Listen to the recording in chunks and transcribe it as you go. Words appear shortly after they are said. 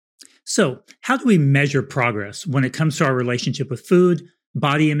So, how do we measure progress when it comes to our relationship with food,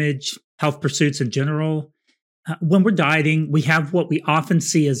 body image, health pursuits in general? When we're dieting, we have what we often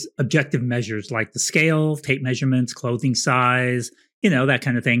see as objective measures like the scale, tape measurements, clothing size, that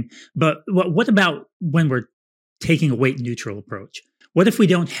kind of thing. But what about when we're taking a weight neutral approach? What if we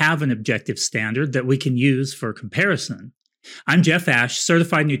don't have an objective standard that we can use for comparison? I'm Jeff Ash,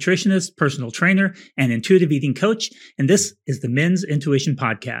 certified nutritionist, personal trainer, and intuitive eating coach, and this is the Men's Intuition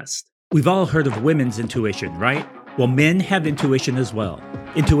Podcast. We've all heard of women's intuition, right? Well, men have intuition as well.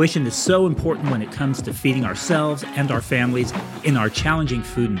 Intuition is so important when it comes to feeding ourselves and our families in our challenging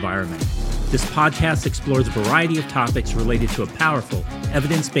food environment. This podcast explores a variety of topics related to a powerful,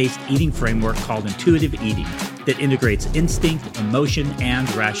 evidence-based eating framework called intuitive eating that integrates instinct, emotion,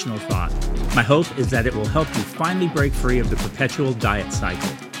 and rational thought. My hope is that it will help you finally break free of the perpetual diet cycle.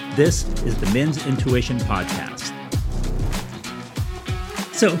 This is the Men's Intuition Podcast.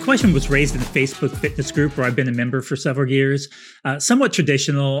 So a question was raised in a Facebook fitness group where I've been a member for several years. Somewhat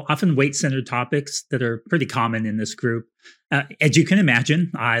traditional, often weight-centered topics that are pretty common in this group. As you can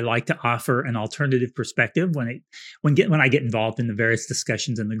imagine, I like to offer an alternative perspective when I get involved in the various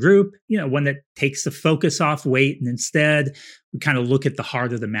discussions in the group. One that takes the focus off weight, and instead we kind of look at the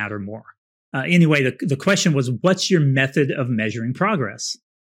heart of the matter more. Anyway, the question was, what's your method of measuring progress?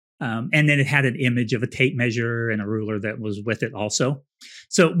 And then it had an image of a tape measure and a ruler that was with it also.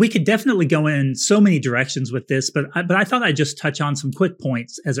 So we could definitely go in so many directions with this, but I thought I'd just touch on some quick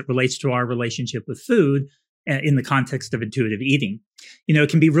points as it relates to our relationship with food in the context of intuitive eating. It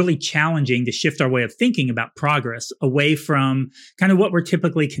can be really challenging to shift our way of thinking about progress away from kind of what we're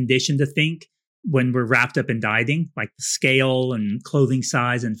typically conditioned to think when we're wrapped up in dieting, like the scale and clothing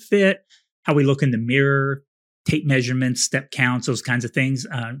size and fit, how we look in the mirror, tape measurements, step counts, those kinds of things.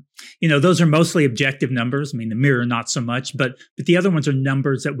 Those are mostly objective numbers. I mean, the mirror, not so much, but the other ones are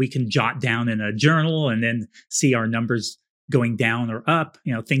numbers that we can jot down in a journal and then see our numbers going down or up,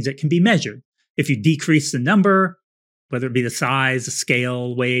 things that can be measured. If you decrease the number, whether it be the size, the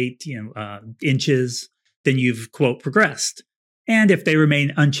scale, weight, inches, then you've, quote, progressed. And if they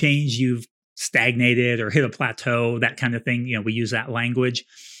remain unchanged, you've stagnated or hit a plateau, that kind of thing. We use that language.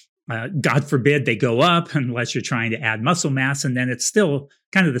 God forbid they go up unless you're trying to add muscle mass. And then it's still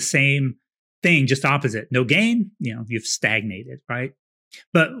kind of the same thing, just opposite. No gain, you've stagnated, right?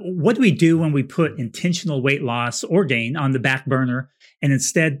 But what do we do when we put intentional weight loss or gain on the back burner? And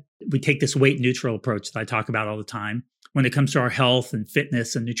instead, we take this weight neutral approach that I talk about all the time when it comes to our health and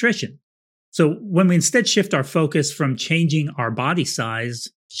fitness and nutrition. So when we instead shift our focus from changing our body size,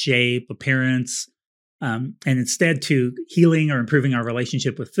 shape, appearance, and instead to healing or improving our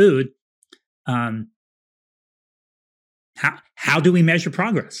relationship with food, how do we measure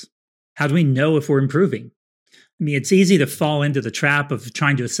progress? How do we know if we're improving? I mean, it's easy to fall into the trap of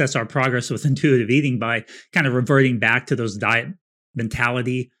trying to assess our progress with intuitive eating by kind of reverting back to those diet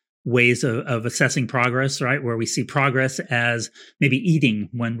mentality ways of assessing progress, right? Where we see progress as maybe eating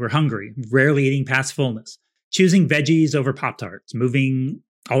when we're hungry, rarely eating past fullness, choosing veggies over Pop-Tarts, moving,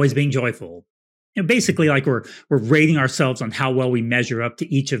 always being joyful. Basically, like we're rating ourselves on how well we measure up to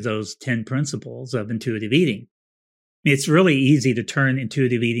each of those 10 principles of intuitive eating. I mean, it's really easy to turn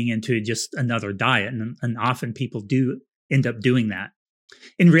intuitive eating into just another diet, and often people do end up doing that.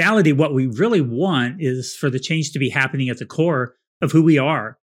 In reality, what we really want is for the change to be happening at the core of who we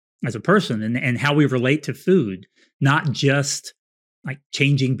are as a person and how we relate to food, not just like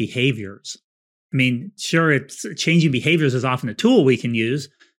changing behaviors. I mean, sure, it's changing behaviors is often a tool we can use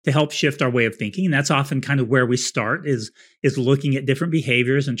to help shift our way of thinking. And that's often kind of where we start is looking at different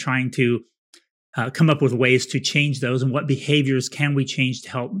behaviors and trying to come up with ways to change those and what behaviors can we change to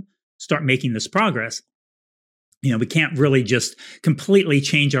help start making this progress. We can't really just completely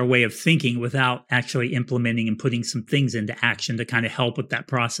change our way of thinking without actually implementing and putting some things into action to kind of help with that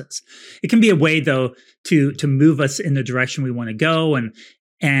process. It can be a way, though, to move us in the direction we want to go,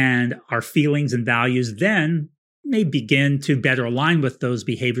 and our feelings and values then may begin to better align with those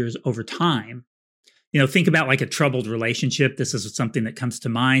behaviors over time. Think about like a troubled relationship. This is something that comes to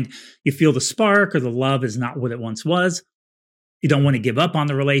mind. You feel the spark or the love is not what it once was. You don't want to give up on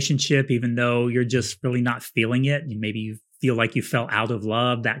the relationship, even though you're just really not feeling it. Maybe you feel like you fell out of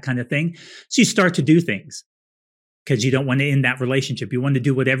love, that kind of thing. So you start to do things because you don't want to end that relationship. You want to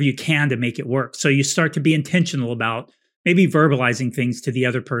do whatever you can to make it work. So you start to be intentional about maybe verbalizing things to the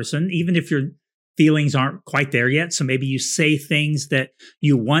other person, even if your feelings aren't quite there yet. So maybe you say things that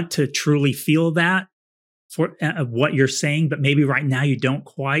you want to truly feel that for what you're saying, but maybe right now you don't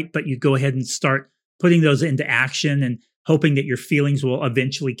quite, but you go ahead and start putting those into action and hoping that your feelings will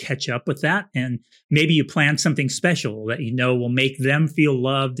eventually catch up with that. And maybe you plan something special that will make them feel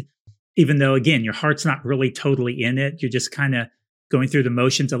loved even though, again, your heart's not really totally in it. You're just kind of going through the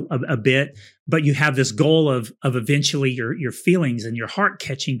motions a bit, but you have this goal of eventually your feelings and your heart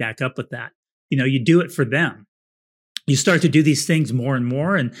catching back up with that. You do it for them. You start to do these things more and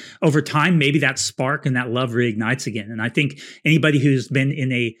more, and over time, maybe that spark and that love reignites again. And I think anybody who's been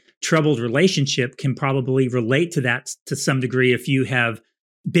in a troubled relationship can probably relate to that to some degree if you have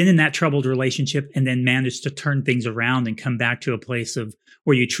been in that troubled relationship and then managed to turn things around and come back to a place of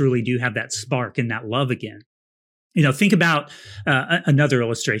where you truly do have that spark and that love again. Think about another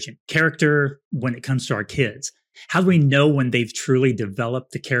illustration, character when it comes to our kids. How do we know when they've truly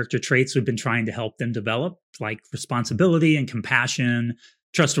developed the character traits we've been trying to help them develop, like responsibility and compassion,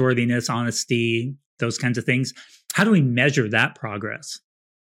 trustworthiness, honesty, those kinds of things? How do we measure that progress?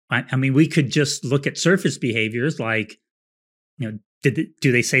 I mean, we could just look at surface behaviors like, do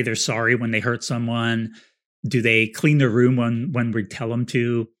they say they're sorry when they hurt someone? Do they clean their room when we tell them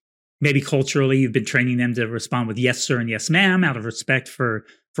to? Maybe culturally, you've been training them to respond with yes, sir, and yes, ma'am, out of respect for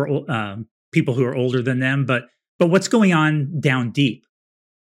people who are older than them. But what's going on down deep?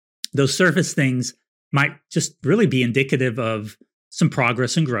 Those surface things might just really be indicative of some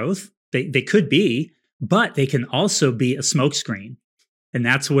progress and growth. They could be, but they can also be a smokescreen. And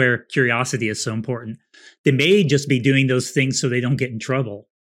that's where curiosity is so important. They may just be doing those things so they don't get in trouble.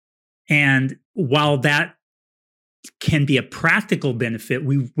 And while that can be a practical benefit,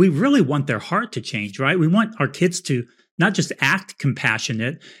 we really want their heart to change, right? We want our kids to not just act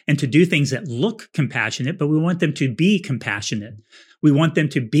compassionate and to do things that look compassionate, but we want them to be compassionate. We want them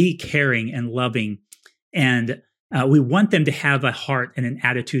to be caring and loving. And we want them to have a heart and an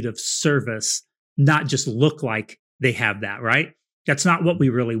attitude of service, not just look like they have that, right? That's not what we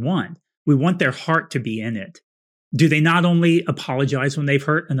really want. We want their heart to be in it. Do they not only apologize when they've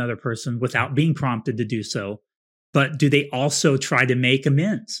hurt another person without being prompted to do so, but do they also try to make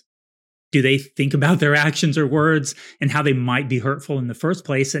amends? Do they think about their actions or words and how they might be hurtful in the first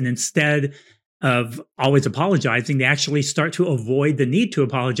place? And instead of always apologizing, they actually start to avoid the need to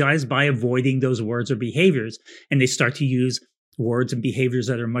apologize by avoiding those words or behaviors. And they start to use words and behaviors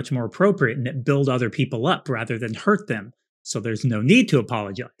that are much more appropriate and that build other people up rather than hurt them. So there's no need to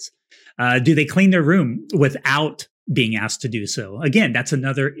apologize. Do they clean their room without being asked to do so? Again, that's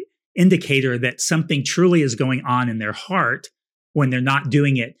another indicator that something truly is going on in their heart when they're not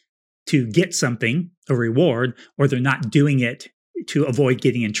doing it to get something, a reward, or they're not doing it to avoid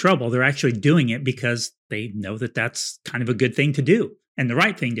getting in trouble. They're actually doing it because they know that that's kind of a good thing to do and the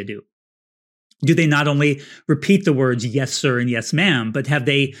right thing to do. Do they not only repeat the words, yes, sir, and yes, ma'am, but have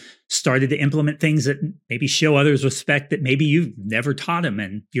they started to implement things that maybe show others respect that maybe you've never taught them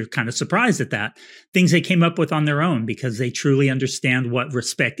and you're kind of surprised at that? Things they came up with on their own because they truly understand what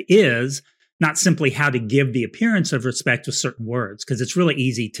respect is, not simply how to give the appearance of respect with certain words, because it's really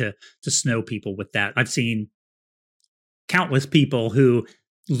easy to snow people with that. I've seen countless people who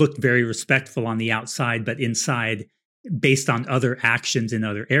looked very respectful on the outside, but inside, based on other actions in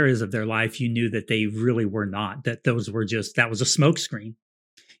other areas of their life, you knew that they really were not, that that was a smokescreen.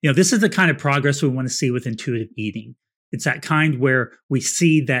 This is the kind of progress we want to see with intuitive eating. It's that kind where we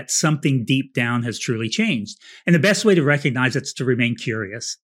see that something deep down has truly changed. And the best way to recognize it's to remain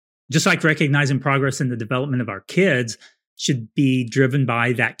curious. Just like recognizing progress in the development of our kids should be driven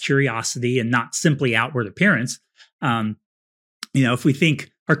by that curiosity and not simply outward appearance. If we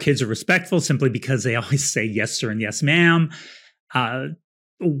think our kids are respectful simply because they always say yes, sir, and yes, ma'am,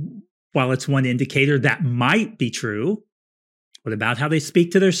 while it's one indicator that might be true, what about how they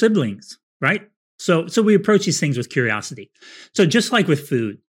speak to their siblings, right? So we approach these things with curiosity. So just like with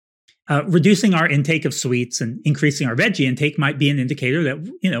food, reducing our intake of sweets and increasing our veggie intake might be an indicator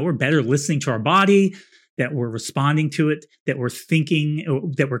that, we're better listening to our body, that we're responding to it, that we're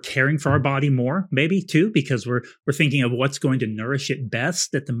thinking, that we're caring for our body more, maybe too, because we're thinking of what's going to nourish it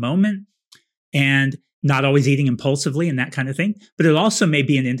best at the moment and not always eating impulsively and that kind of thing. But it also may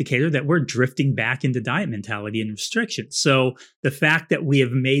be an indicator that we're drifting back into diet mentality and restriction. So the fact that we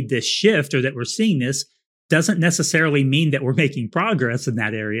have made this shift or that we're seeing this doesn't necessarily mean that we're making progress in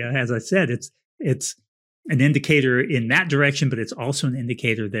that area. As I said, it's an indicator in that direction, but it's also an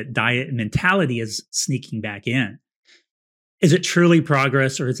indicator that diet mentality is sneaking back in. Is it truly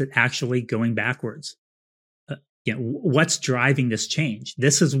progress or is it actually going backwards? What's driving this change?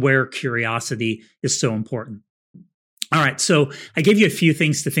 This is where curiosity is so important. All right, so I gave you a few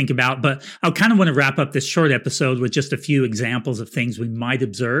things to think about, but I kind of want to wrap up this short episode with just a few examples of things we might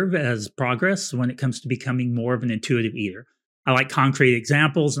observe as progress when it comes to becoming more of an intuitive eater. I like concrete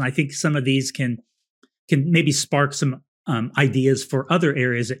examples, and I think some of these can maybe spark some ideas for other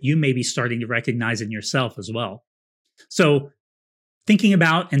areas that you may be starting to recognize in yourself as well. So thinking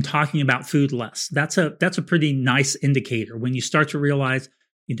about and talking about food less. That's a pretty nice indicator when you start to realize,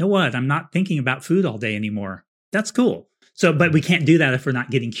 you know what, I'm not thinking about food all day anymore. That's cool. So, but we can't do that if we're not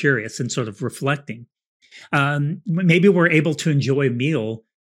getting curious and sort of reflecting. Maybe we're able to enjoy a meal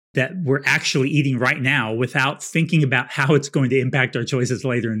that we're actually eating right now without thinking about how it's going to impact our choices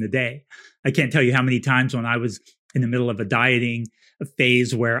later in the day. I can't tell you how many times when I was in the middle of a dieting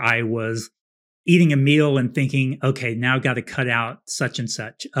phase where I was eating a meal and thinking, okay, now I've got to cut out such and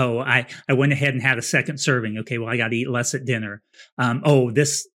such. Oh, I went ahead and had a second serving. Okay, well, I got to eat less at dinner.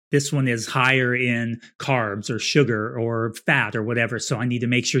 This one is higher in carbs or sugar or fat or whatever. So I need to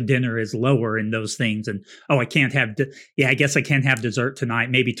make sure dinner is lower in those things. And, I can't have, I guess I can't have dessert tonight,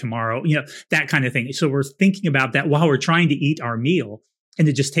 maybe tomorrow, that kind of thing. So we're thinking about that while we're trying to eat our meal. And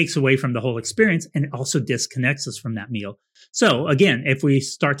it just takes away from the whole experience, and it also disconnects us from that meal. So again, if we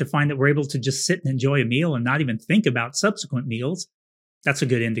start to find that we're able to just sit and enjoy a meal and not even think about subsequent meals, that's a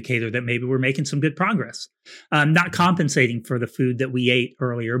good indicator that maybe we're making some good progress. Not compensating for the food that we ate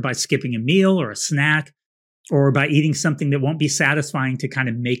earlier by skipping a meal or a snack, or by eating something that won't be satisfying to kind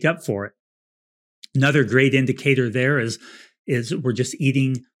of make up for it. Another great indicator there is we're just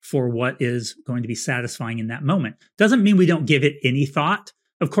eating for what is going to be satisfying in that moment. Doesn't mean we don't give it any thought.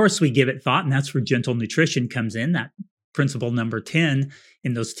 Of course, we give it thought, and that's where gentle nutrition comes in, that principle number 10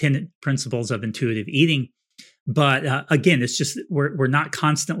 in those 10 principles of intuitive eating. But again, it's just we're not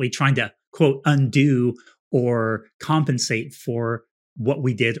constantly trying to, quote, undo or compensate for what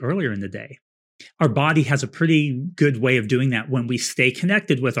we did earlier in the day. Our body has a pretty good way of doing that. When we stay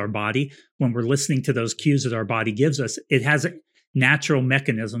connected with our body, when we're listening to those cues that our body gives us, it has natural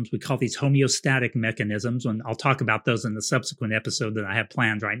mechanisms. We call these homeostatic mechanisms, and I'll talk about those in the subsequent episode that I have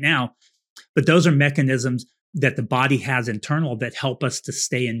planned right now. But those are mechanisms that the body has internal that help us to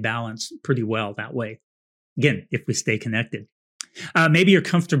stay in balance pretty well that way. Again, if we stay connected. Maybe you're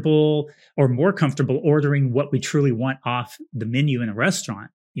comfortable or more comfortable ordering what we truly want off the menu in a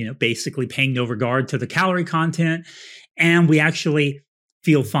restaurant, basically paying no regard to the calorie content. And we actually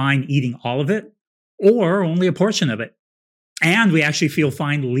feel fine eating all of it or only a portion of it. And we actually feel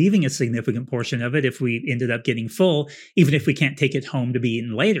fine leaving a significant portion of it if we ended up getting full, even if we can't take it home to be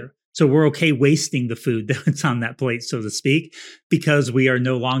eaten later. So we're okay wasting the food that's on that plate, so to speak, because we are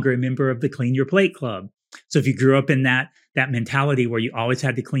no longer a member of the Clean Your Plate Club. So if you grew up in that mentality where you always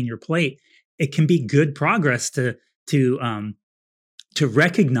had to clean your plate, it can be good progress to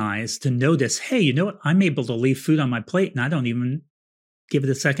recognize, to notice, hey, you know what? I'm able to leave food on my plate and I don't even give it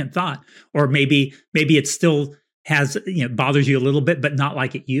a second thought. Or maybe it still has, bothers you a little bit, but not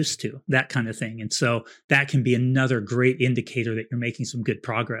like it used to, that kind of thing. And so that can be another great indicator that you're making some good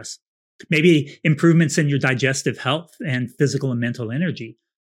progress. Maybe improvements in your digestive health and physical and mental energy.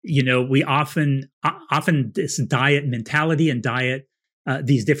 We often this diet mentality and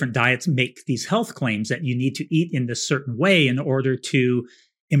these different diets make these health claims that you need to eat in this certain way in order to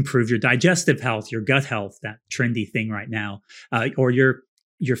improve your digestive health, your gut health, that trendy thing right now, or your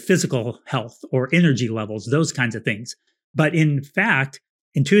physical health or energy levels, those kinds of things. But in fact,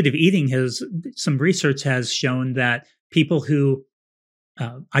 intuitive eating some research has shown that people who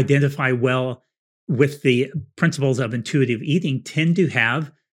identify well with the principles of intuitive eating tend to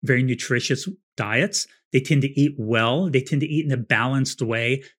have very nutritious diets. They tend to eat well. They tend to eat in a balanced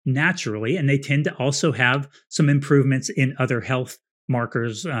way naturally. And they tend to also have some improvements in other health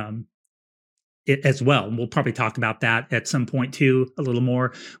markers as well. And we'll probably talk about that at some point too, a little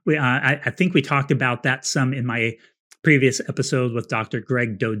more. I think we talked about that some in my previous episode with Dr.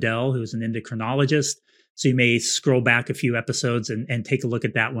 Greg Dodell, who's an endocrinologist. So you may scroll back a few episodes and take a look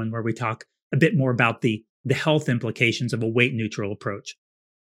at that one where we talk a bit more about the health implications of a weight neutral approach.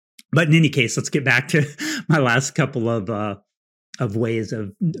 But in any case, let's get back to my last couple of ways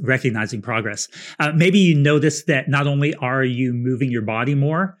of recognizing progress. Maybe you notice that not only are you moving your body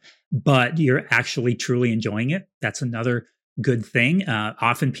more, but you're actually truly enjoying it. That's another good thing.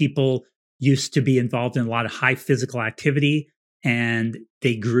 Often people used to be involved in a lot of high physical activity and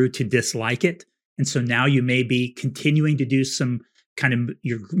they grew to dislike it. And so now you may be continuing to do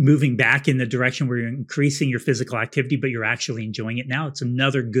you're moving back in the direction where you're increasing your physical activity, but you're actually enjoying it now. It's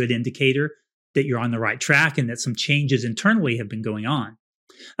another good indicator that you're on the right track and that some changes internally have been going on.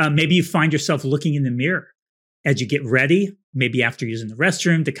 Maybe you find yourself looking in the mirror as you get ready, maybe after using the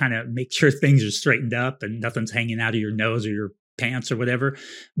restroom to kind of make sure things are straightened up and nothing's hanging out of your nose or your pants or whatever.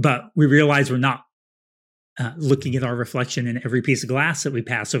 But we realize we're not looking at our reflection in every piece of glass that we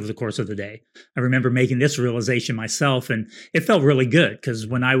pass over the course of the day. I remember making this realization myself, and it felt really good because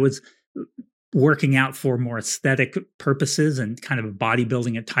when I was working out for more aesthetic purposes and kind of a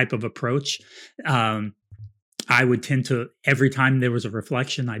bodybuilding type of approach, I would tend to, every time there was a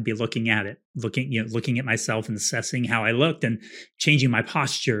reflection, I'd be looking at it, looking at myself and assessing how I looked and changing my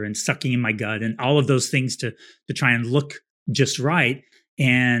posture and sucking in my gut and all of those things to try and look just right.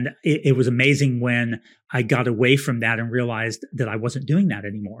 And it was amazing when I got away from that and realized that I wasn't doing that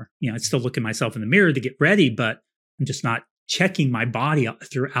anymore. I'd still look at myself in the mirror to get ready, but I'm just not checking my body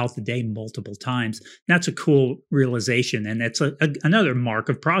throughout the day multiple times. That's a cool realization. And it's another mark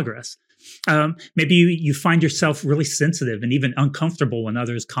of progress. Maybe you find yourself really sensitive and even uncomfortable when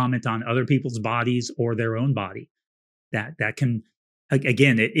others comment on other people's bodies or their own body. That can,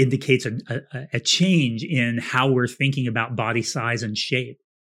 again, it indicates a change in how we're thinking about body size and shape.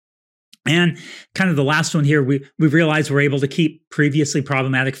 And kind of the last one here, we realized we're able to keep previously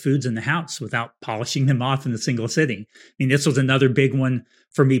problematic foods in the house without polishing them off in a single sitting. I mean, this was another big one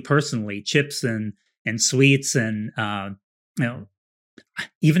for me personally: chips and sweets, and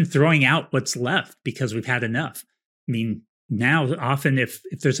even throwing out what's left because we've had enough. I mean, now often if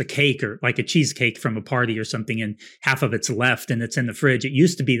there's a cake or like a cheesecake from a party or something and half of it's left and it's in the fridge, it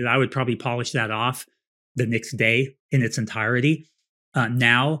used to be that I would probably polish that off the next day in its entirety.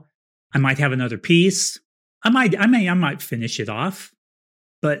 Now I might have another piece. I might finish it off,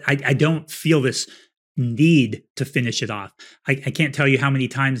 but I don't feel this need to finish it off. I can't tell you how many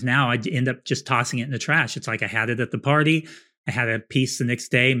times now I end up just tossing it in the trash. It's like I had it at the party. I had a piece the next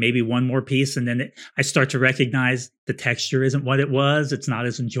day, maybe one more piece, and then I start to recognize the texture isn't what it was. It's not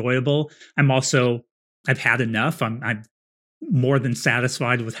as enjoyable. I've had enough. I'm more than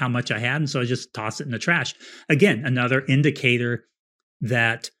satisfied with how much I had, and so I just toss it in the trash. Again, another indicator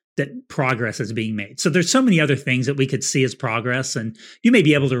that progress is being made. So there's so many other things that we could see as progress, and you may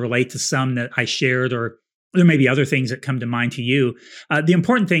be able to relate to some that I shared, or there may be other things that come to mind to you. The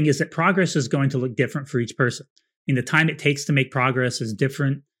important thing is that progress is going to look different for each person. I mean, the time it takes to make progress is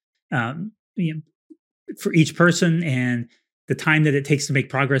different for each person, and the time that it takes to make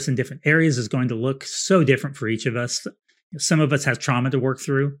progress in different areas is going to look so different for each of us. Some of us have trauma to work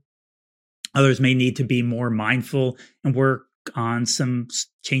through. Others may need to be more mindful and work on some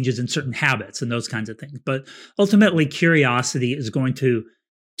changes in certain habits and those kinds of things. But ultimately, curiosity is going to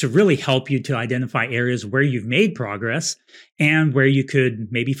really help you to identify areas where you've made progress and where you could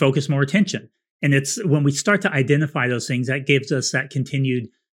maybe focus more attention. And it's when we start to identify those things that gives us that continued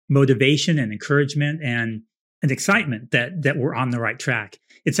motivation and encouragement and excitement that we're on the right track.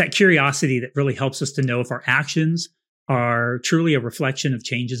 It's that curiosity that really helps us to know if our actions are truly a reflection of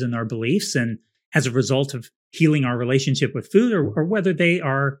changes in our beliefs and as a result of healing our relationship with food, or whether they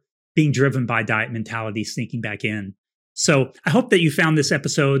are being driven by diet mentality sneaking back in. So I hope that you found this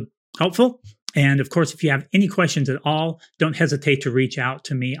episode helpful. And of course, if you have any questions at all, don't hesitate to reach out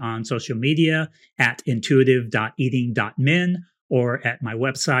to me on social media at intuitive.eating.men or at my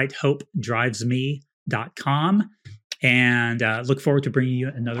website, hopedrivesme.com. And look forward to bringing you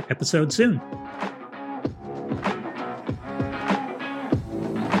another episode soon.